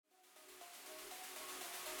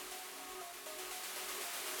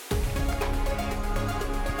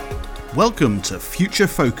Welcome to Future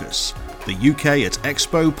Focus, the UK at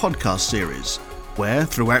Expo podcast series, where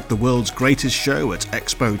throughout the world's greatest show at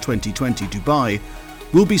Expo 2020 Dubai,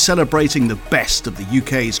 we'll be celebrating the best of the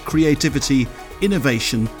UK's creativity,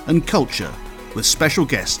 innovation and culture, with special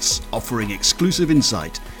guests offering exclusive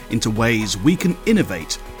insight into ways we can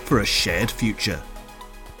innovate for a shared future.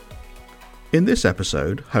 In this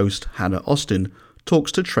episode, host Hannah Austin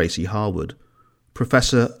talks to Tracy Harwood,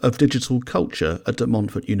 Professor of Digital Culture at De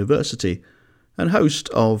Montfort University and host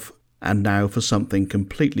of And Now for Something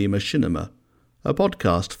Completely Machinima, a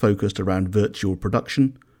podcast focused around virtual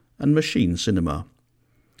production and machine cinema.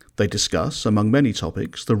 They discuss, among many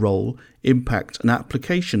topics, the role, impact and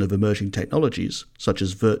application of emerging technologies such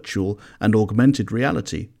as virtual and augmented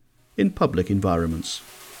reality in public environments.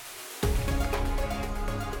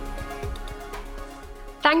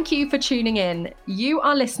 Thank you for tuning in. You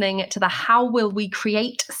are listening to the How Will We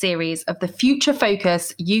Create series of the Future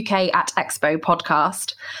Focus UK at Expo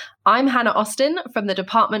podcast. I'm Hannah Austin from the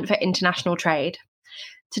Department for International Trade.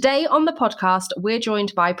 Today on the podcast, we're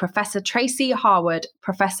joined by Professor Tracy Harwood,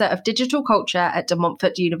 Professor of Digital Culture at De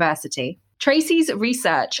Montfort University. Tracy's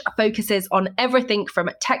research focuses on everything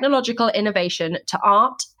from technological innovation to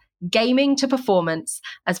art, gaming to performance,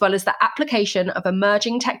 as well as the application of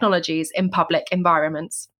emerging technologies in public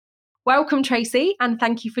environments. Welcome, Tracy, and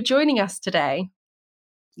thank you for joining us today.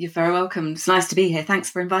 You're very welcome. It's nice to be here.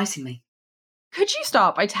 Thanks for inviting me. Could you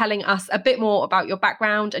start by telling us a bit more about your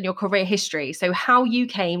background and your career history, so how you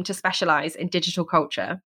came to specialise in digital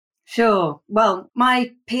culture? Sure. Well,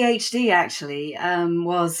 my PhD actually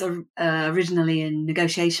was originally in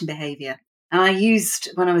negotiation behaviour. And I used,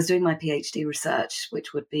 when I was doing my PhD research,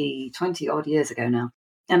 which would be 20 odd years ago now,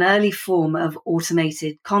 an early form of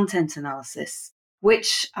automated content analysis,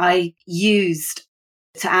 which I used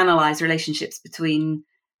to analyse relationships between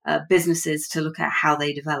businesses to look at how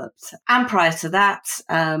they developed. And prior to that,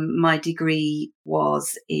 my degree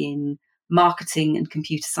was in marketing and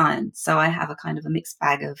computer science. So I have a kind of a mixed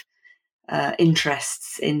bag of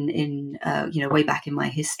interests in way back in my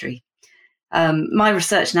history. My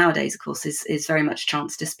research nowadays, of course, is very much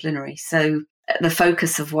transdisciplinary. So the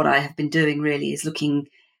focus of what I have been doing really is looking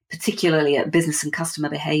particularly at business and customer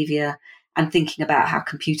behaviour and thinking about how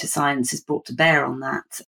computer science is brought to bear on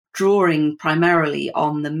that, drawing primarily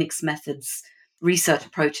on the mixed methods research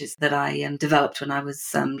approaches that I developed when I was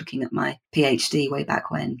looking at my PhD way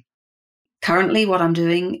back when. Currently, what I'm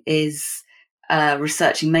doing is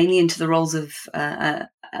researching mainly into the roles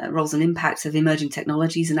and impacts of emerging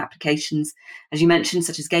technologies and applications, as you mentioned,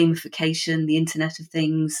 such as gamification, the Internet of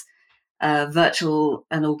Things, virtual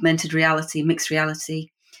and augmented reality, mixed reality,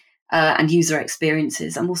 and user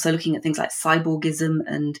experiences. I'm also looking at things like cyborgism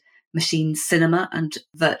and machine cinema and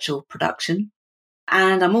virtual production.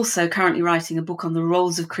 And I'm also currently writing a book on the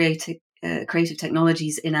roles of creative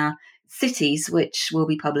technologies in our cities, which will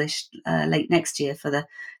be published late next year for the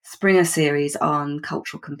Springer series on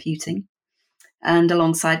cultural computing. And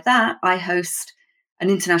alongside that, I host an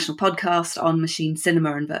international podcast on machine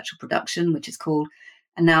cinema and virtual production, which is called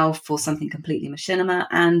And Now for Something Completely Machinima.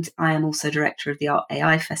 And I am also director of the Art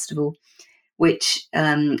AI Festival, which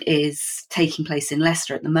is taking place in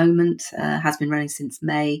Leicester at the moment, has been running since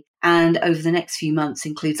May. And over the next few months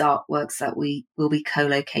includes artworks that we will be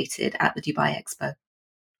co-located at the Dubai Expo.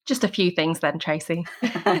 Just a few things then, Tracy.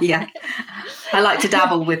 Yeah, I like to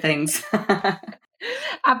dabble with things.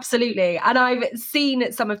 Absolutely. And I've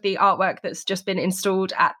seen some of the artwork that's just been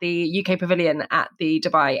installed at the UK Pavilion at the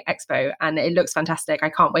Dubai Expo, and it looks fantastic. I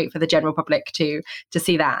can't wait for the general public to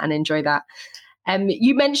see that and enjoy that.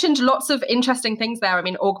 You mentioned lots of interesting things there. I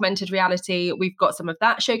mean, augmented reality, we've got some of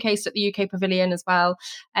that showcased at the UK Pavilion as well.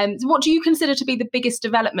 So what do you consider to be the biggest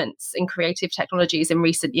developments in creative technologies in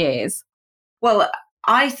recent years? Well,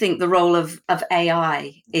 I think the role of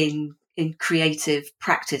AI in creative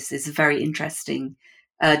practice is a very interesting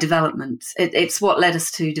development. It's what led us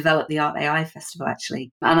to develop the Art AI Festival,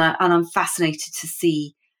 actually. And I'm fascinated to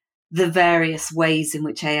see the various ways in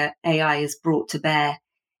which AI is brought to bear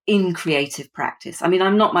in creative practice. I mean,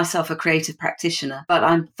 I'm not myself a creative practitioner, but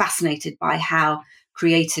I'm fascinated by how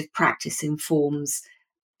creative practice informs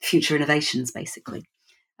future innovations, basically.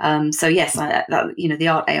 So yes, the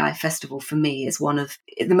Art AI Festival for me is one of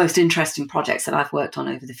the most interesting projects that I've worked on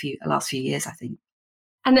over the last few years, I think.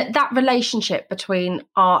 And that relationship between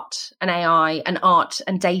art and AI and art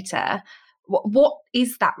and data, what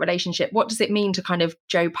is that relationship? What does it mean to kind of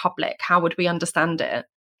Joe Public? How would we understand it?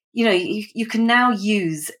 You know, you can now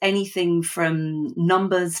use anything from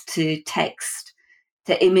numbers to text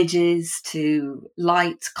to images to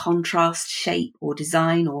light, contrast, shape or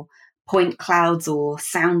design or point clouds or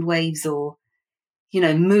sound waves or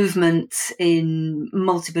movement in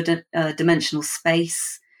multiple dimensional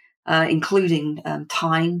space, including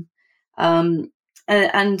time. And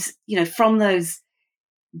from those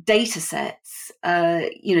data sets,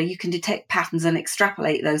 you can detect patterns and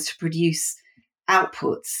extrapolate those to produce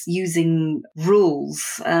outputs using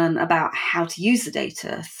rules about how to use the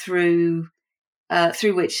data through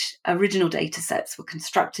which original data sets were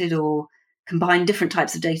constructed or combine different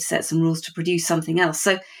types of data sets and rules to produce something else.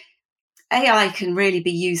 So AI can really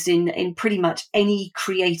be used in pretty much any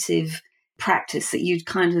creative practice that you'd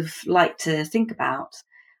kind of like to think about.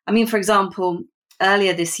 I mean, for example,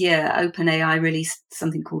 earlier this year, OpenAI released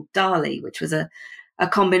something called DALL-E, which was a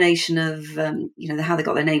combination of, how they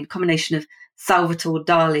got their name, combination of Salvatore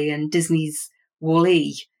Dali and Disney's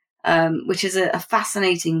Wall-E, which is a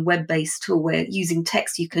fascinating web-based tool where using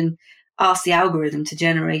text, you can ask the algorithm to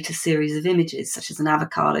generate a series of images, such as an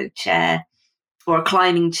avocado chair or a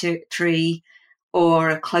climbing tree or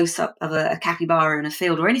a close-up of a capybara in a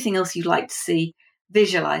field or anything else you'd like to see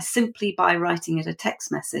visualized simply by writing it a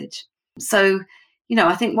text message. So,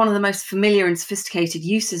 I think one of the most familiar and sophisticated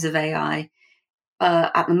uses of AI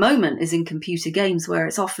at the moment is in computer games, where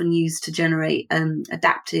it's often used to generate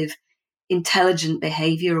adaptive, intelligent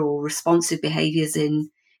behavior or responsive behaviors in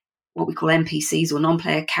what we call NPCs or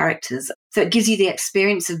non-player characters. So it gives you the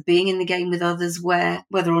experience of being in the game with others,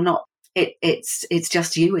 whether or not it's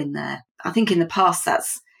just you in there. I think in the past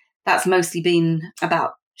that's mostly been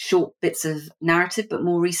about short bits of narrative, but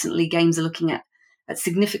more recently games are looking at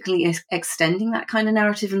significantly extending that kind of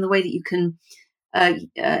narrative in the way that you can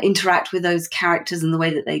interact with those characters and the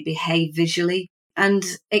way that they behave visually. And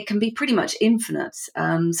it can be pretty much infinite.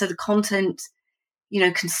 So the content,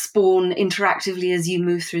 can spawn interactively as you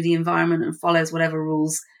move through the environment and follows whatever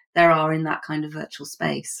rules there are in that kind of virtual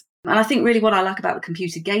space. And I think really what I like about the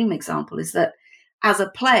computer game example is that as a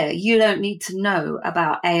player, you don't need to know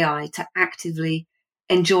about AI to actively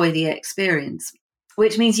enjoy the experience,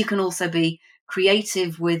 which means you can also be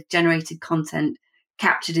creative with generated content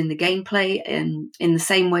captured in the gameplay. And in the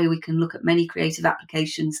same way, we can look at many creative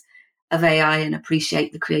applications of AI and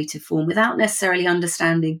appreciate the creative form without necessarily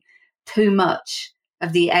understanding too much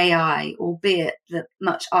of the AI, albeit that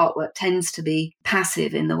much artwork tends to be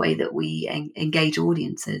passive in the way that we engage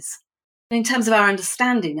audiences. In terms of our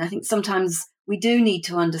understanding, I think sometimes we do need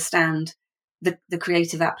to understand the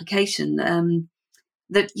creative application.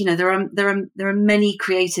 There are many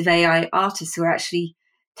creative AI artists who are actually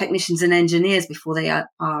technicians and engineers before they are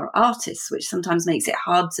artists, which sometimes makes it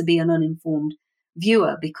hard to be an uninformed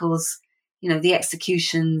viewer because, the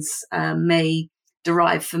executions may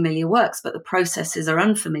derive familiar works, but the processes are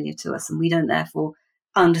unfamiliar to us, and we don't therefore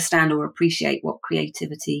understand or appreciate what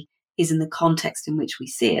creativity is in the context in which we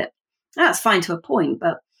see it. That's fine to a point,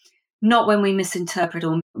 but not when we misinterpret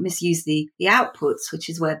or misuse the outputs, which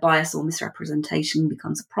is where bias or misrepresentation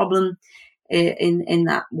becomes a problem in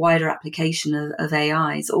that wider application of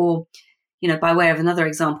AIs. Or, by way of another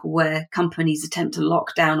example, where companies attempt to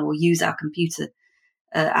lock down or use our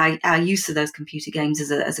use of those computer games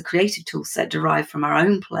as a creative tool set derived from our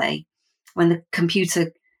own play, when the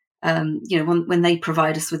computer, when they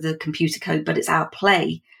provide us with the computer code, but it's our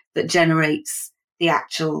play that generates the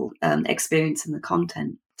actual experience and the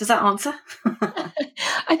content. Does that answer?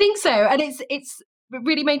 I think so. And it's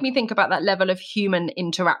really made me think about that level of human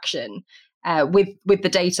interaction with the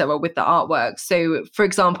data or with the artwork. So, for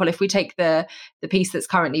example, if we take the piece that's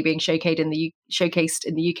currently being showcased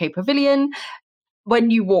in the UK Pavilion,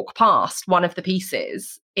 when you walk past one of the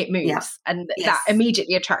pieces, it moves, and that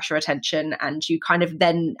immediately attracts your attention, and you kind of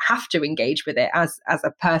then have to engage with it as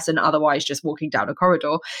a person, otherwise just walking down a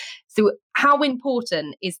corridor. So how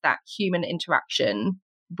important is that human interaction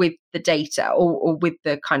with the data or with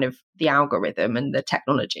the kind of the algorithm and the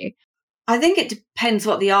technology? I think it depends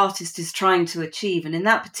what the artist is trying to achieve. And in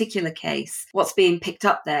that particular case, what's being picked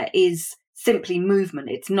up there is simply movement.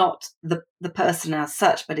 It's not the person as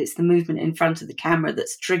such, but it's the movement in front of the camera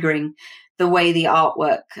that's triggering the way the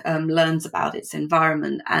artwork learns about its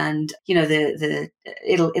environment. And,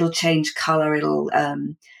 it'll change color, it'll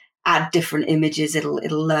add different images, it'll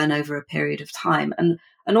learn over a period of time. And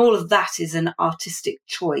all of that is an artistic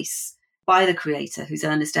choice by the creator, who's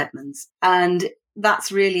Ernest Edmonds. And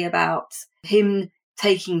that's really about him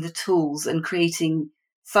taking the tools and creating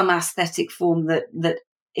some aesthetic form that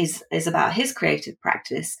is about his creative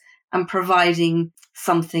practice and providing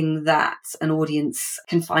something that an audience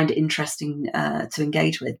can find interesting to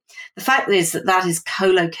engage with. The fact is that is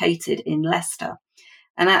co-located in Leicester.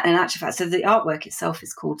 And in actual fact, so the artwork itself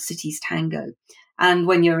is called Cities Tango. And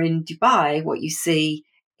when you're in Dubai, what you see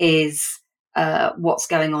is what's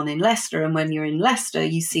going on in Leicester. And when you're in Leicester,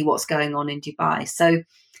 you see what's going on in Dubai. So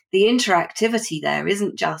the interactivity there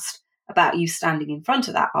isn't just about you standing in front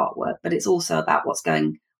of that artwork, but it's also about what's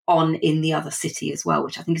going on in the other city as well,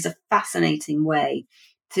 which I think is a fascinating way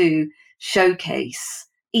to showcase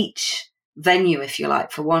each venue, if you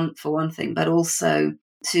like, for one thing, but also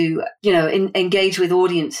to, engage with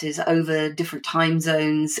audiences over different time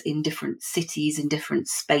zones, in different cities, in different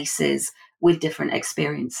spaces, with different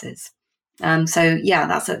experiences.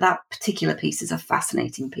 That particular piece is a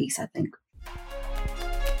fascinating piece, I think.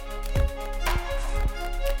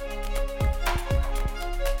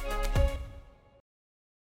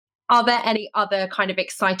 Are there any other kind of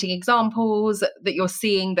exciting examples that you're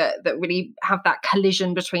seeing that really have that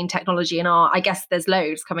collision between technology and art? I guess there's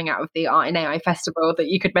loads coming out of the Art in AI Festival that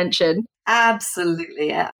you could mention. Absolutely,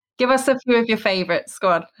 yeah. Give us a few of your favourites.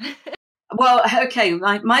 Go on. Well, okay,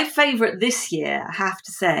 my favourite this year, I have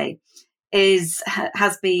to say,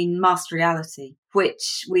 has been Master Reality,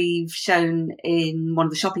 which we've shown in one of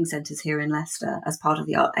the shopping centres here in Leicester as part of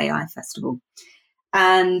the Art AI Festival.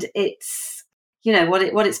 And it's,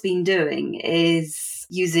 what it's been doing is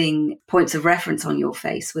using points of reference on your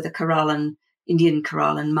face with a Indian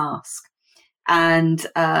Keralan mask. And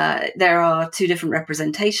there are two different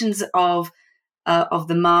representations of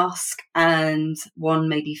the mask, and one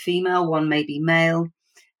may be female, one may be male.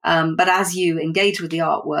 But as you engage with the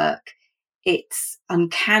artwork, it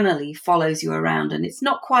uncannily follows you around, and it's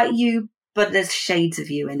not quite you, but there's shades of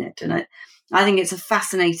you in it. And I think it's a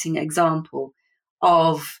fascinating example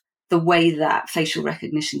of the way that facial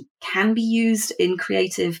recognition can be used in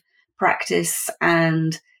creative practice,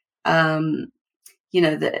 and in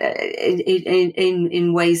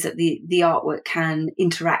ways that the artwork can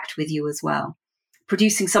interact with you as well,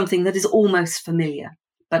 producing something that is almost familiar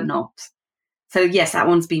but not. So yes, that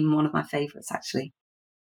one's been one of my favourites, actually.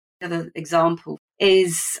 The other example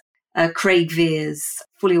is Craig Vere's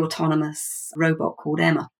fully autonomous robot called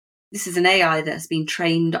Emma. This is an AI that has been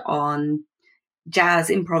trained on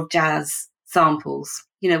improv jazz samples.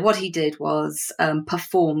 What he did was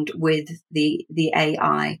performed with the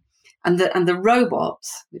AI, and the robot,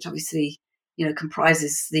 which obviously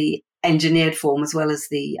comprises the engineered form as well as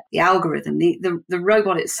the algorithm. The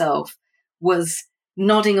robot itself was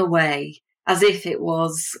nodding away as if it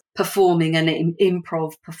was performing an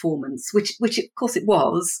improv performance, which of course it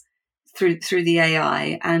was through the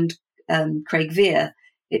AI, and Craig Vere,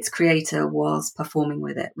 its creator, was performing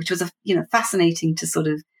with it, which was fascinating to sort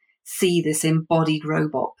of see this embodied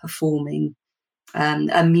robot performing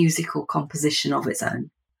a musical composition of its own.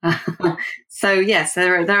 So yes,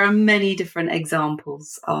 there are many different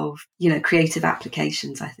examples of creative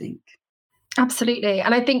applications, I think. Absolutely.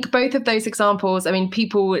 And I think both of those examples,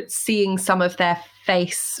 people seeing some of their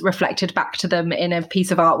face reflected back to them in a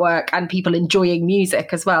piece of artwork, and people enjoying music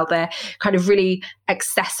as well. They're kind of really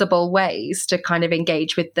accessible ways to kind of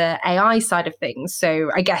engage with the AI side of things.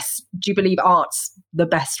 So I guess, do you believe art's the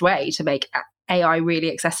best way to make AI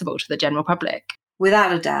really accessible to the general public?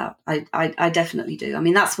 Without a doubt, I definitely do.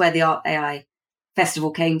 That's where the Art AI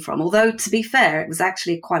Festival came from. Although, to be fair, it was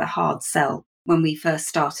actually quite a hard sell when we first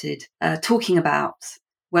started talking about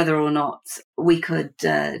whether or not we could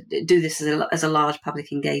do this as a large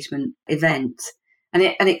public engagement event. And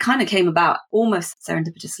it kind of came about almost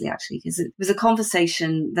serendipitously, actually, because it was a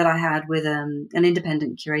conversation that I had with an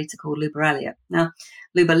independent curator called Luba Elliott. Now,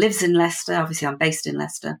 Luba lives in Leicester. Obviously, I'm based in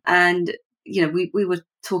Leicester. And, we were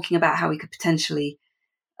talking about how we could potentially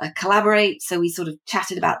collaborate. So we sort of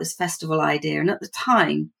chatted about this festival idea. And at the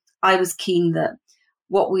time, I was keen that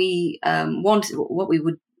what we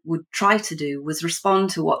would try to do was respond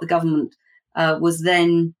to what the government was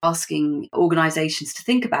then asking organisations to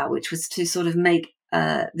think about, which was to sort of make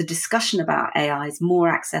the discussion about AIs more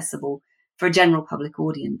accessible for a general public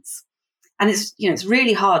audience. And it's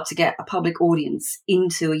really hard to get a public audience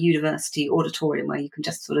into a university auditorium where you can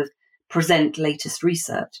just sort of present latest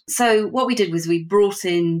research. So what we did was we brought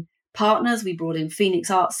in partners. We brought in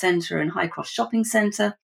Phoenix Arts Centre and High Cross Shopping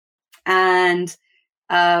Centre, and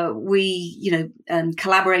we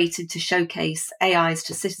collaborated to showcase AIs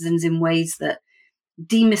to citizens in ways that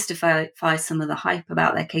demystify some of the hype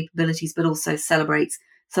about their capabilities, but also celebrates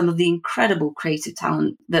some of the incredible creative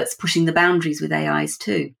talent that's pushing the boundaries with AIs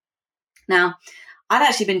too. Now, I'd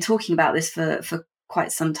actually been talking about this for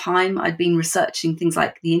quite some time. I'd been researching things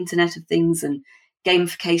like the Internet of Things and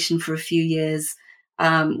gamification for a few years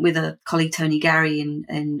with a colleague, Tony Gary,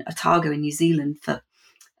 in Otago in New Zealand for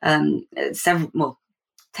 10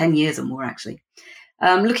 years or more, actually,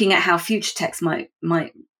 looking at how future techs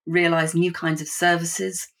might realise new kinds of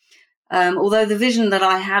services. Although the vision that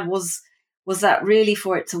I had was was that really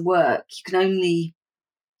for it to work, you can only,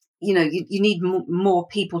 you need more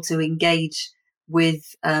people to engage with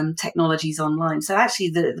technologies online. So actually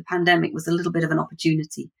the pandemic was a little bit of an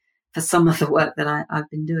opportunity for some of the work that I've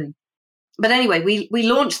been doing. But anyway, we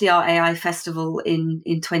launched the Art AI Festival in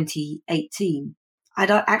 2018.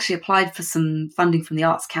 I'd actually applied for some funding from the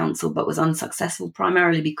Arts Council, but was unsuccessful,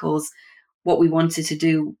 primarily because what we wanted to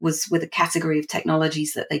do was with a category of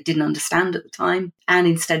technologies that they didn't understand at the time. And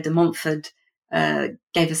instead, De Montfort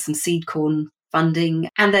gave us some seed corn funding.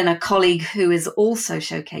 And then a colleague who is also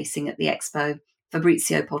showcasing at the expo,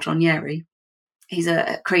 Fabrizio Poltronieri, he's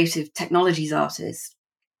a creative technologies artist.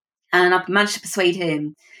 And I managed to persuade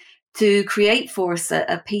him to create for us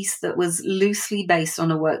a piece that was loosely based on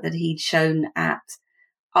a work that he'd shown at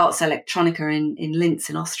Arts Electronica in Linz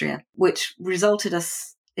in Austria, which resulted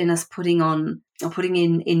in us putting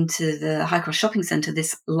into the High Cross Shopping Centre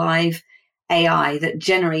this live AI that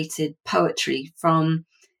generated poetry from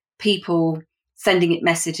people sending it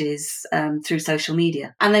messages through social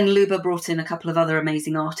media. And then Luba brought in a couple of other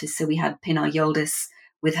amazing artists. So we had Pinar Yildiz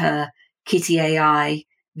with her Kitty AI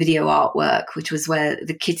video artwork, which was where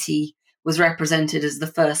the kitty was represented as the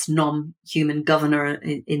first non-human governor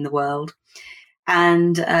in the world.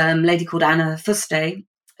 And a lady called Anna Fuste,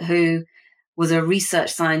 who was a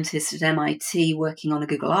research scientist at MIT working on a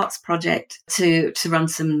Google Arts project to run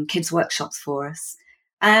some kids' workshops for us.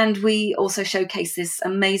 And we also showcased this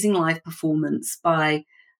amazing live performance by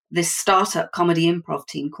this startup comedy improv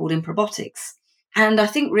team called Improbotics. And I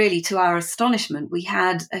think really to our astonishment, we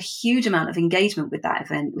had a huge amount of engagement with that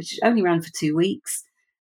event, which only ran for 2 weeks.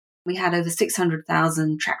 We had over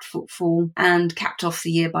 600,000 tracked footfall and capped off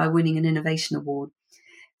the year by winning an innovation award.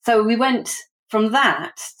 So we went from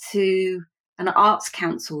that to an Arts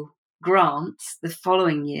Council grant the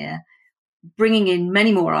following year, bringing in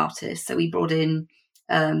many more artists. So we brought in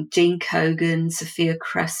Jean Kogan, Sophia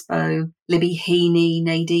Crespo, Libby Heaney,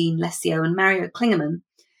 Nadine Lessio, and Mario Klingerman,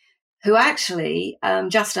 who actually,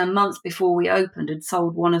 just a month before we opened, had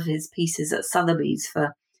sold one of his pieces at Sotheby's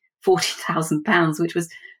for £40,000, which was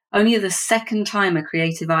only the second time a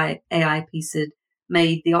creative AI piece had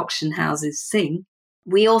made the auction houses sing.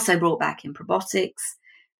 We also brought back Improbotics,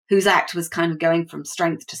 whose act was kind of going from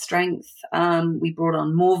strength to strength. We brought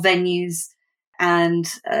on more venues, and,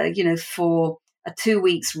 for a 2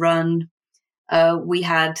 weeks run, we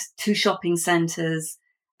had 2 shopping centres,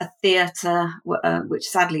 a theatre, which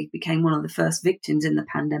sadly became one of the first victims in the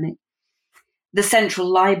pandemic. The Central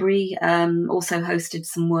Library also hosted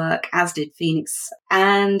some work, as did Phoenix.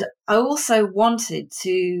 And I also wanted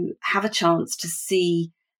to have a chance to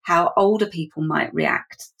see how older people might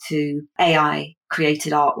react to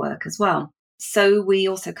AI-created artwork as well. So we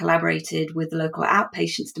also collaborated with the local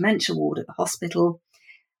outpatients dementia ward at the hospital,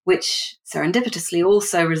 which serendipitously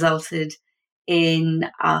also resulted in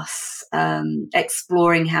us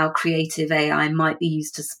exploring how creative AI might be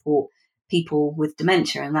used to support people with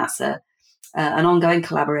dementia. And that's an ongoing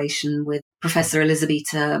collaboration with Professor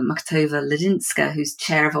Elizabeta Maktova-Ledinska, who's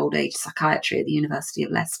Chair of Old Age Psychiatry at the University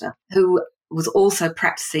of Leicester, who was also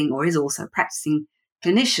practicing or is also practicing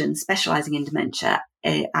clinician specialising in dementia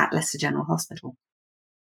at Leicester General Hospital.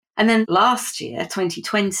 And then last year,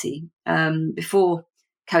 2020, before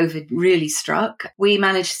COVID really struck, we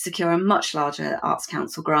managed to secure a much larger Arts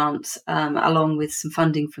Council grant, along with some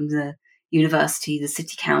funding from the university, the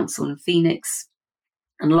City Council and Phoenix,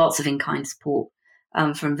 and lots of in-kind support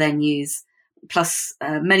from venues, plus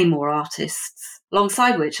many more artists,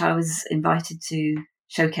 alongside which I was invited to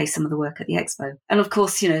showcase some of the work at the expo. And of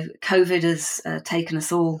course, COVID has taken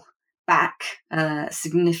us all back a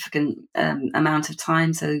significant amount of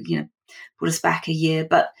time, so, put us back a year.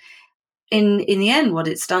 But in the end, what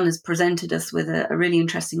it's done is presented us with a really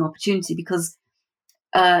interesting opportunity, because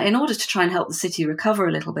in order to try and help the city recover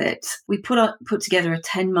a little bit, we put together a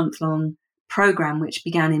 10-month-long program, which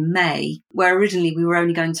began in May, where originally we were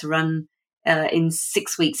only going to run in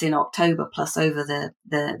 6 weeks in October, plus over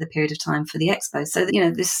the period of time for the expo. So,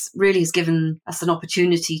 this really has given us an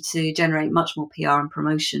opportunity to generate much more PR and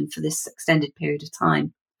promotion for this extended period of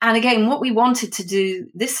time. And again, what we wanted to do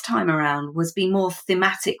this time around was be more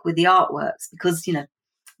thematic with the artworks, because,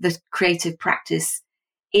 the creative practice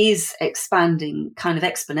is expanding kind of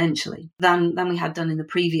exponentially than we had done in the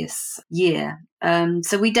previous year.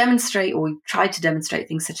 So we tried to demonstrate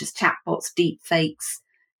things such as chatbots, deep fakes,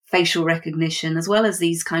 facial recognition, as well as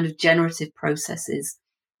these kind of generative processes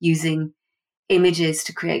using images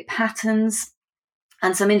to create patterns,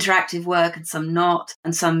 and some interactive work and some not,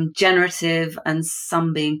 and some generative and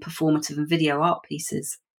some being performative and video art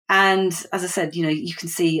pieces. And as I said, you can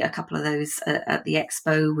see a couple of those at the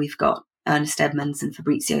expo. We've got Ernest Edmonds and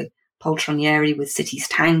Fabrizio Poltronieri with Cities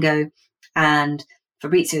Tango, and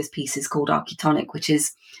Fabrizio's piece is called Architonic, which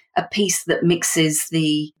is a piece that mixes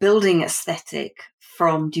the building aesthetic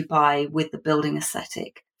from Dubai with the building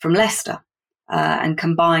aesthetic from Leicester, and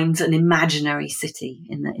combines an imaginary city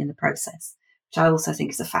in the process, which I also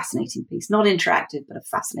think is a fascinating piece. Not interactive, but a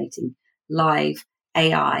fascinating live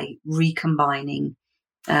AI recombining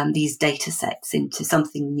these data sets into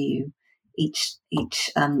something new each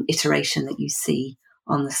iteration that you see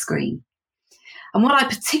on the screen. And what I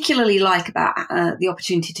particularly like about the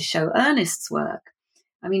opportunity to show Ernest's work,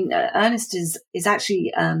 I mean, Ernest is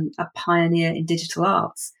actually a pioneer in digital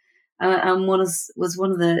arts, and was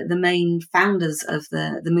one of the main founders of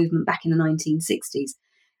the movement back in the 1960s.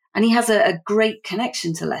 And he has a great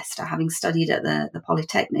connection to Leicester, having studied at the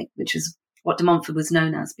Polytechnic, which was what De Montfort was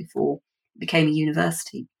known as before it became a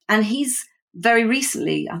university. And he's very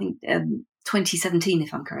recently, I think 2017,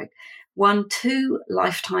 if I'm correct, won 2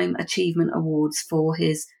 Lifetime Achievement Awards for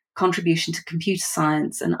his contribution to computer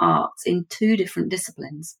science and arts in 2 different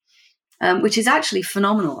disciplines, which is actually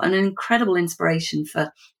phenomenal and an incredible inspiration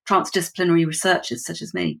for transdisciplinary researchers such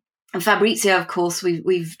as me. And Fabrizio, of course,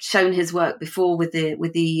 we've shown his work before with the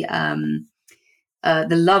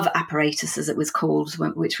Love Apparatus, as it was called,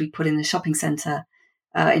 which we put in the shopping centre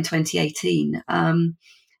in 2018. And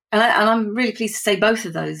I'm really pleased to say both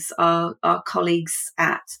of those are colleagues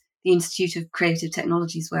at the Institute of Creative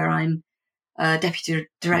Technologies, where I'm Deputy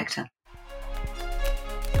Director.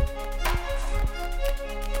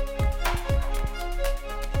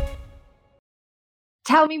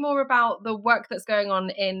 Tell me more about the work that's going on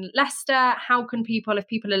in Leicester. How can people, if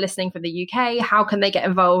people are listening from the UK, how can they get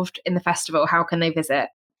involved in the festival? How can they visit?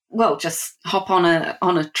 Well, just hop on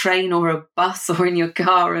a train or a bus or in your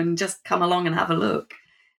car and just come along and have a look.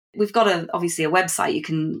 We've got obviously a website you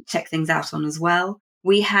can check things out on as well.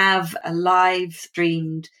 We have a live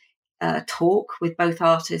streamed talk with both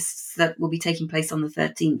artists that will be taking place on the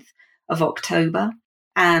 13th of October,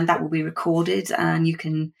 and that will be recorded, and you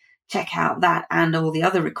can check out that and all the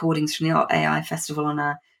other recordings from the Art AI Festival on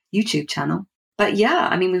our YouTube channel. But yeah,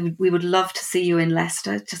 I mean, we would love to see you in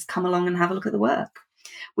Leicester. Just come along and have a look at the work.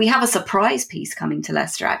 We have a surprise piece coming to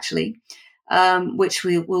Leicester, actually, which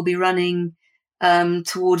we will be running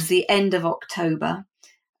towards the end of October,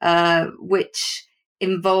 which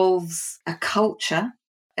involves a culture,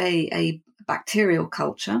 a bacterial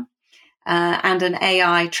culture, and an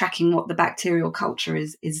AI tracking what the bacterial culture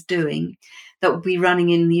is doing, that will be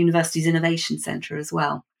running in the university's Innovation Centre as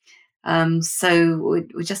well. So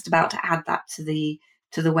we're just about to add that to the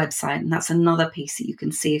website, and that's another piece that you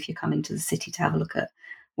can see if you're coming to the city to have a look at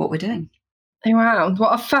what we're doing. Oh, wow,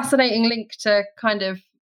 what a fascinating link to kind of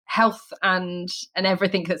health and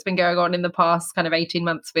everything that's been going on in the past kind of 18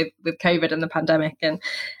 months with COVID and the pandemic,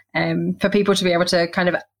 and for people to be able to kind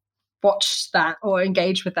of watch that or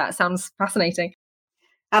engage with that sounds fascinating.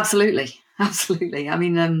 Absolutely. I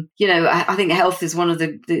mean, I think health is one of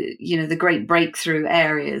the great breakthrough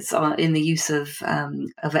areas in the use of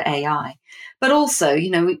AI, but also,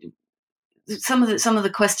 some of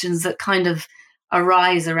the questions that kind of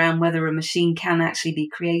arise around whether a machine can actually be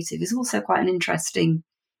creative is also quite an interesting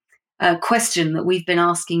question that we've been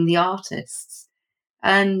asking the artists.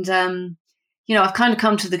 And, I've kind of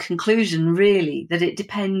come to the conclusion, really, that it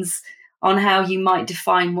depends on how you might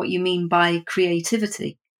define what you mean by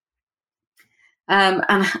creativity. And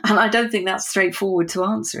I don't think that's straightforward to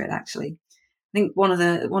answer it, actually. I think one of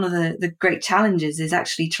the great challenges is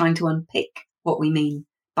actually trying to unpick what we mean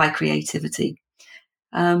by creativity.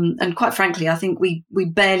 And quite frankly, I think we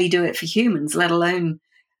barely do it for humans, let alone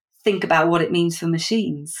think about what it means for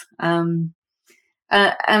machines. And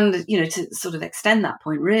to sort of extend that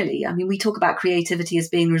point, really, I mean, we talk about creativity as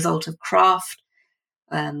being a result of craft,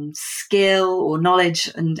 skill or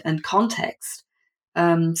knowledge and context,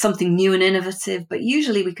 something new and innovative, but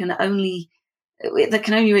usually that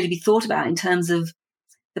can only really be thought about in terms of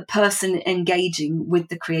the person engaging with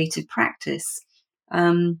the creative practice.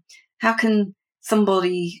 How can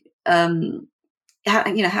somebody, how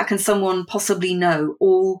can someone possibly know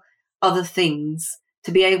all other things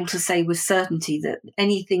to be able to say with certainty that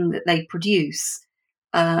anything that they produce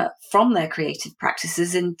from their creative practice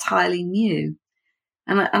is entirely new?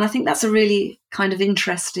 And I think that's a really kind of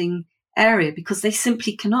interesting area, because they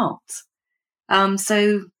simply cannot.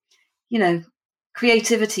 So,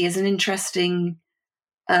 creativity is an interesting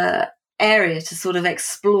area to sort of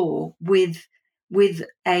explore with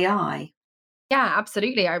AI. Yeah,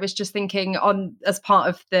 absolutely. I was just thinking as part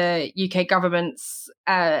of the UK government's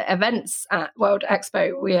events at World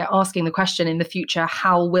Expo, we're asking the question in the future,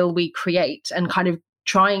 how will we create? And kind of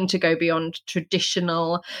trying to go beyond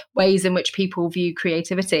traditional ways in which people view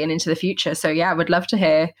creativity and into the future. So yeah, I would love to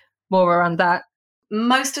hear more around that.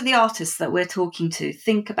 Most of the artists that we're talking to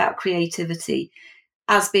think about creativity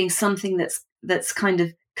as being something that's kind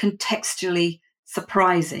of contextually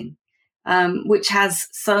surprising, which has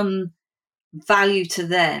some value to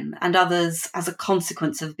them and others as a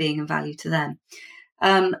consequence of being of value to them.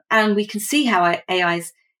 And we can see how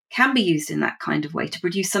AIs can be used in that kind of way to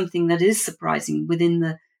produce something that is surprising within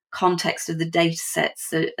the context of the data sets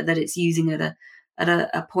that it's using at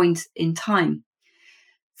a point in time.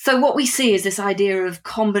 So what we see is this idea of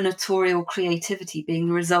combinatorial creativity being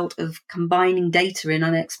the result of combining data in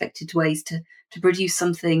unexpected ways to produce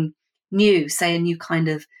something new, say a new kind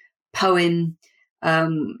of poem,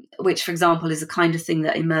 which, for example, is a kind of thing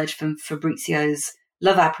that emerged from Fabrizio's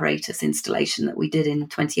Love Apparatus installation that we did in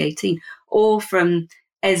 2018, or from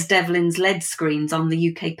Es Devlin's LED screens on the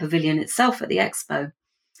UK pavilion itself at the Expo.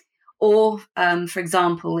 Or, for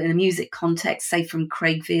example, in a music context, say from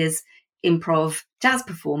Craig Vere's improv jazz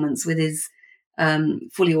performance with his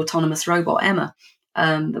fully autonomous robot, Emma,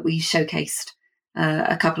 that we showcased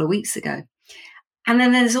a couple of weeks ago. And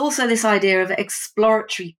then there's also this idea of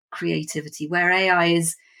exploratory creativity, where AI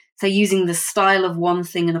is, say, using the style of one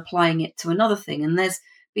thing and applying it to another thing. And there's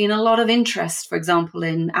been a lot of interest, for example,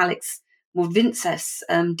 in Alex Mourvintsev's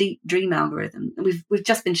deep dream algorithm. We've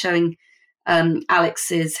just been showing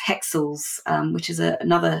Alex's Hexels, which is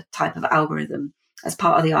another type of algorithm, as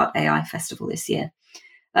part of the Art AI Festival this year.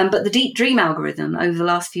 But the deep dream algorithm over the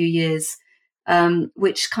last few years,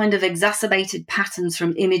 which kind of exacerbated patterns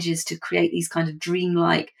from images to create these kind of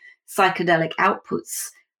dreamlike psychedelic outputs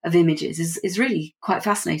of images, is really quite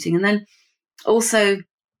fascinating. And then also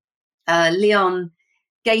Leon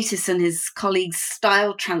Gatiss and his colleagues'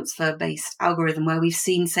 style transfer-based algorithm, where we've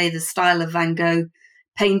seen, say, the style of Van Gogh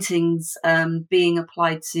paintings being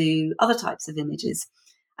applied to other types of images.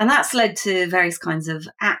 And that's led to various kinds of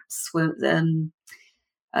apps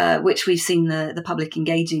which we've seen the public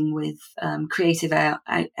engaging with creative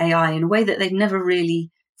AI in a way that they've never really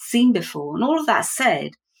seen before. And all of that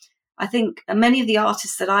said, I think many of the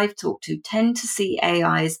artists that I've talked to tend to see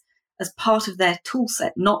AIs as part of their tool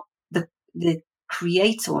set, not the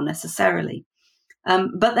creator necessarily.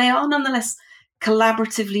 But they are nonetheless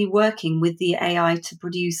collaboratively working with the AI to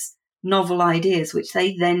produce novel ideas, which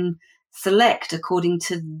they then select according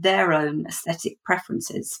to their own aesthetic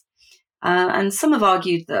preferences. And some have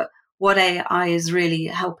argued that what AI is really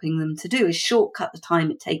helping them to do is shortcut the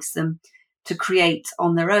time it takes them to create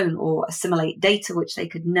on their own or assimilate data which they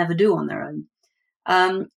could never do on their own.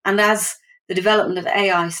 And as the development of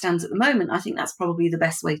AI stands at the moment, I think that's probably the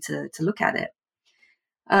best way to look at it.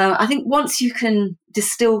 I think once you can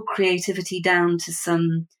distill creativity down to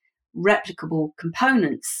some replicable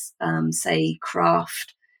components, say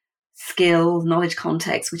craft, skill, knowledge,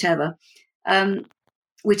 context, whichever,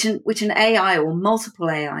 which an AI or multiple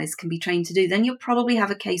AIs can be trained to do, then you'll probably have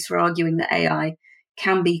a case for arguing that AI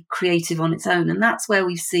can be creative on its own. And that's where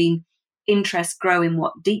we've seen interest grow in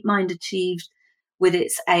what DeepMind achieved with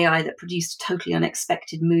its AI that produced a totally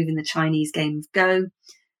unexpected move in the Chinese game of Go,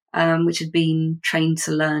 which had been trained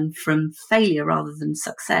to learn from failure rather than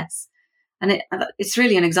success. And it's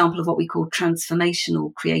really an example of what we call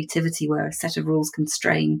transformational creativity, where a set of rules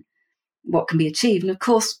constrain what can be achieved. And of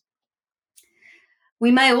course,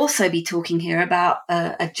 we may also be talking here about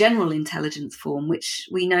a general intelligence form, which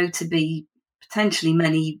we know to be potentially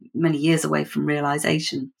many, many years away from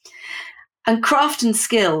realization. And craft and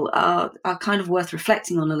skill are kind of worth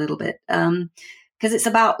reflecting on a little bit, because it's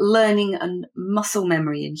about learning and muscle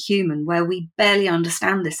memory in human, where we barely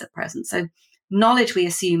understand this at present. So knowledge, we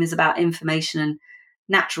assume, is about information and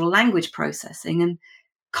natural language processing, and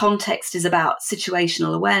context is about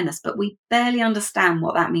situational awareness, but we barely understand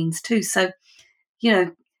what that means too. So,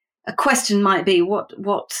 a question might be, what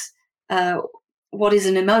is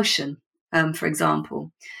an emotion, for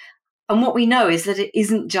example? And what we know is that it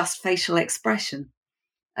isn't just facial expression.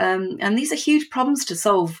 And these are huge problems to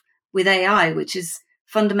solve with AI, which is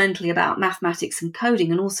fundamentally about mathematics and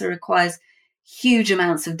coding, and also requires huge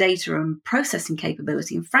amounts of data and processing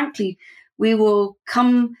capability. And frankly, we will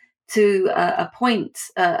come to a point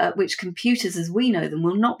at which computers, as we know them,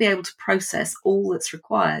 will not be able to process all that's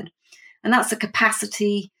required. And that's a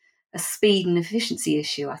capacity, a speed and efficiency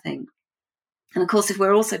issue, I think. And of course, if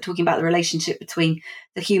we're also talking about the relationship between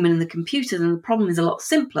the human and the computer, then the problem is a lot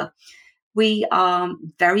simpler. We are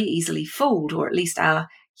very easily fooled, or at least our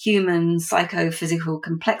human psychophysical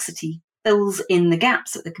complexity fills in the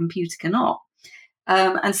gaps that the computer cannot.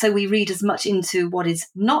 And so we read as much into what is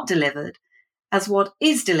not delivered as what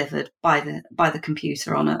is delivered by the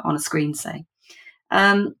computer on a screen, say.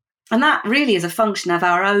 And that really is a function of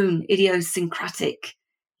our own idiosyncratic,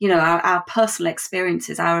 our personal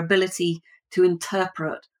experiences, our ability to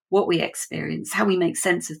interpret what we experience, how we make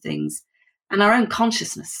sense of things, and our own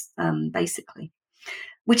consciousness, basically.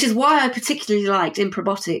 Which is why I particularly liked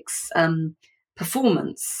Improbotics'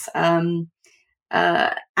 performance, and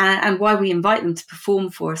why we invite them to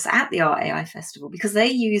perform for us at the Art AI Festival, because they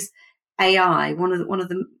use AI, one of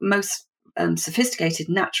the most sophisticated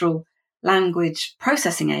natural language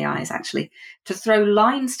processing AIs, actually, to throw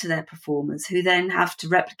lines to their performers, who then have to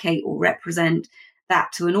replicate or represent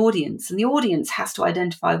that to an audience. And the audience has to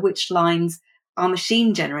identify which lines are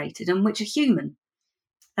machine generated and which are human.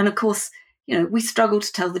 And of course, we struggle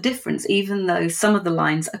to tell the difference, even though some of the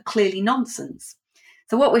lines are clearly nonsense.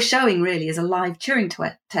 So what we're showing really is a live Turing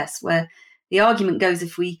test, where the argument goes,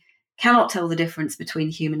 if we cannot tell the difference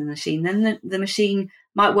between human and machine, then the machine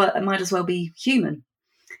might as well be human.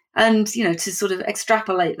 And, to sort of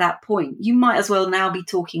extrapolate that point, you might as well now be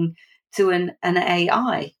talking to an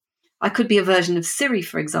AI. I could be a version of Siri,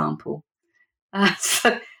 for example.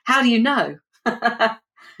 So how do you know?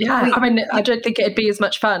 Yeah, I don't think it'd be as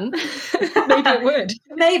much fun. Maybe it would.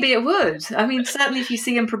 Maybe it would. Certainly if you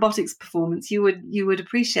see Improbotics' performance, you would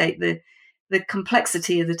appreciate the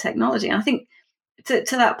complexity of the technology. And I think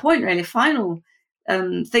to that point, really, a final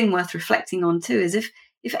thing worth reflecting on too is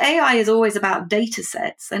if AI is always about data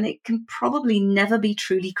sets, then it can probably never be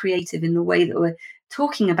truly creative in the way that we're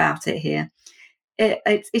talking about it here.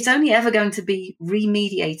 It's only ever going to be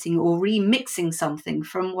remediating or remixing something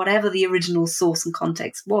from whatever the original source and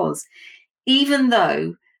context was, even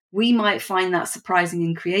though we might find that surprising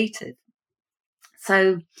and creative.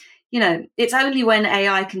 So, it's only when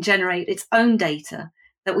AI can generate its own data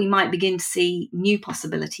that we might begin to see new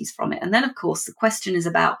possibilities from it. And then, of course, the question is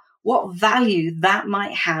about what value that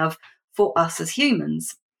might have for us as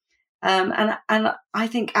humans. And I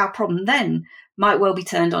think our problem then might well be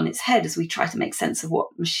turned on its head as we try to make sense of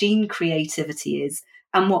what machine creativity is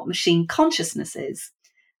and what machine consciousness is.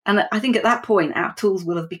 And I think at that point, our tools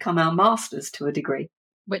will have become our masters to a degree.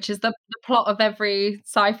 Which is the plot of every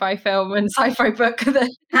sci-fi film and sci-fi book.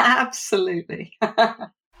 Absolutely.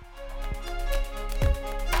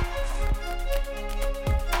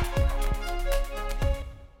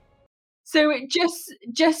 So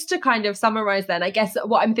just to kind of summarize then, I guess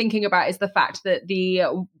what I'm thinking about is the fact that the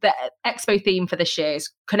Expo theme for this year is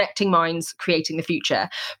connecting minds, creating the future.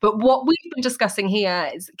 But what we've been discussing here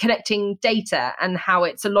is connecting data and how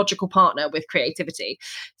it's a logical partner with creativity.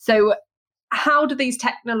 So how do these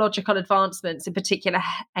technological advancements, in particular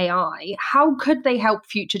AI, how could they help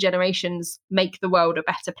future generations make the world a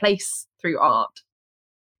better place through art?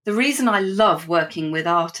 The reason I love working with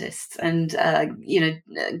artists and,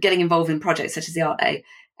 getting involved in projects such as the Art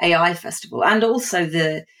AI Festival and also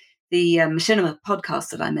the Machinima podcast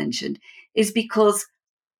that I mentioned is because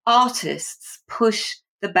artists push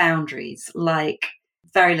the boundaries like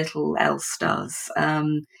very little else does.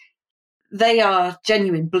 They are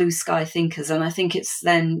genuine blue sky thinkers, and I think it's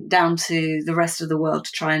then down to the rest of the world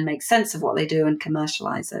to try and make sense of what they do and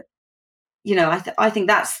commercialize it. I think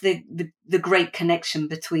that's the great connection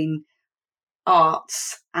between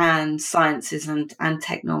arts and sciences and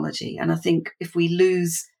technology. And I think if we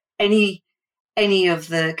lose any of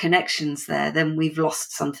the connections there, then we've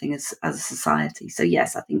lost something as a society. So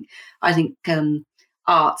yes, I think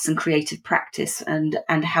arts and creative practice and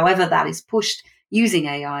however that is pushed using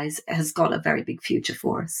AIs has got a very big future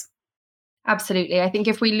for us. Absolutely. I think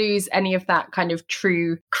if we lose any of that kind of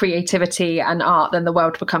true creativity and art, then the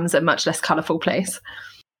world becomes a much less colourful place.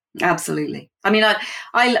 Absolutely. I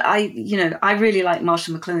really like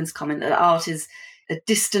Marshall McLuhan's comment that art is a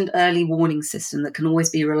distant early warning system that can always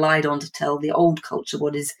be relied on to tell the old culture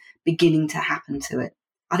what is beginning to happen to it.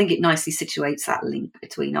 I think it nicely situates that link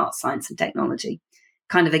between art, science and technology,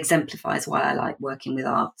 kind of exemplifies why I like working with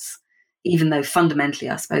arts, even though fundamentally,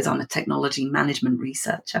 I suppose, I'm a technology management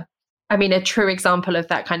researcher. A true example of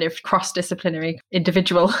that kind of cross-disciplinary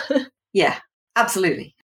individual. Yeah,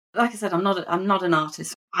 absolutely. Like I said, I'm not an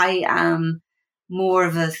artist. I am more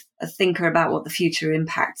of a thinker about what the future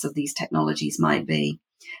impacts of these technologies might be.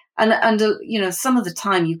 And some of the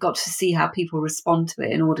time you've got to see how people respond to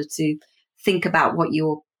it in order to think about what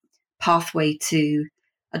your pathway to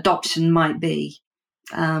adoption might be.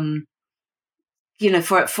 For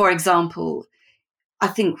example, I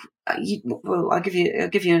think, I'll give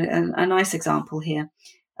you a nice example here.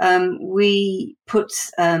 We put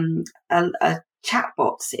a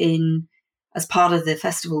chatbot in as part of the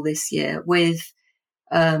festival this year with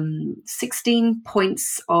 16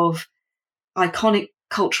 points of iconic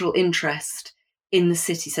cultural interest in the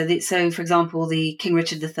city. So, for example, the King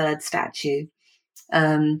Richard III statue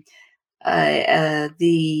the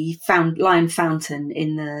Lion Fountain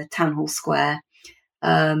in the Town Hall Square,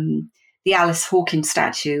 the Alice Hawkins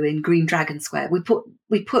statue in Green Dragon Square.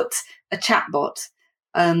 We put a chatbot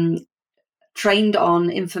trained on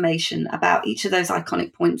information about each of those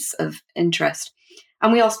iconic points of interest.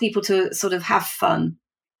 And we asked people to sort of have fun,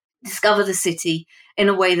 discover the city in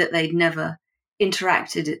a way that they'd never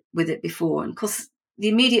interacted with it before. And of course, the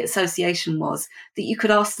immediate association was that you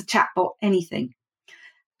could ask the chatbot anything.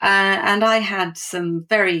 And I had some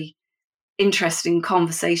very interesting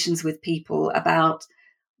conversations with people about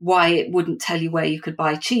why it wouldn't tell you where you could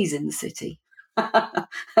buy cheese in the city.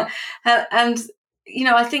 And, you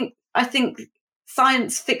know, I think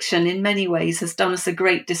science fiction in many ways has done us a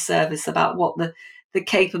great disservice about what the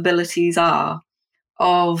capabilities are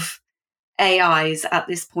of AIs at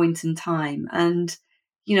this point in time. And,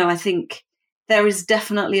 you know, I think there is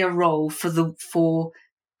definitely a role for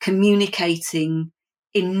communicating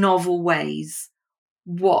in novel ways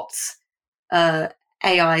what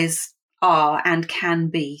AIs are and can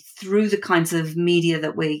be through the kinds of media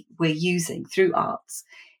that we're using through arts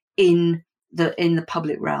in the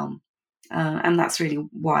public realm. And that's really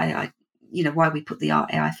why we put the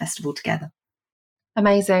Art AI Festival together.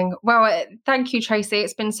 Amazing. Well, thank you, Tracy.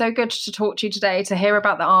 It's been so good to talk to you today, to hear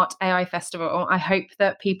about the Art AI Festival. I hope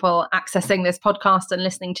that people accessing this podcast and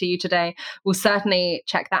listening to you today will certainly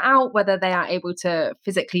check that out, whether they are able to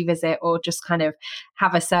physically visit or just kind of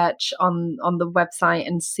have a search on the website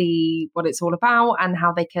and see what it's all about and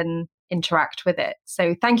how they can interact with it.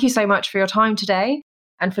 So thank you so much for your time today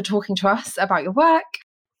and for talking to us about your work.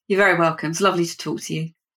 You're very welcome. It's lovely to talk to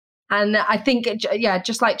you. And I think,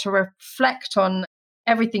 just like to reflect on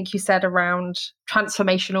everything you said around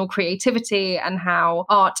transformational creativity and how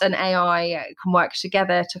art and AI can work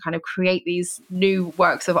together to kind of create these new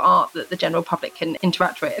works of art that the general public can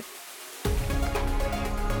interact with.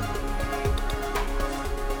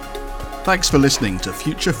 Thanks for listening to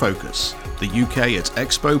Future Focus, the UK at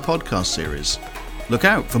Expo podcast series. Look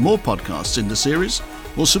out for more podcasts in the series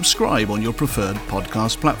or subscribe on your preferred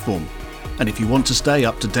podcast platform. And if you want to stay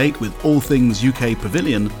up to date with all things UK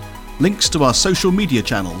Pavilion, links to our social media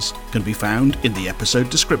channels can be found in the episode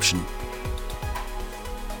description.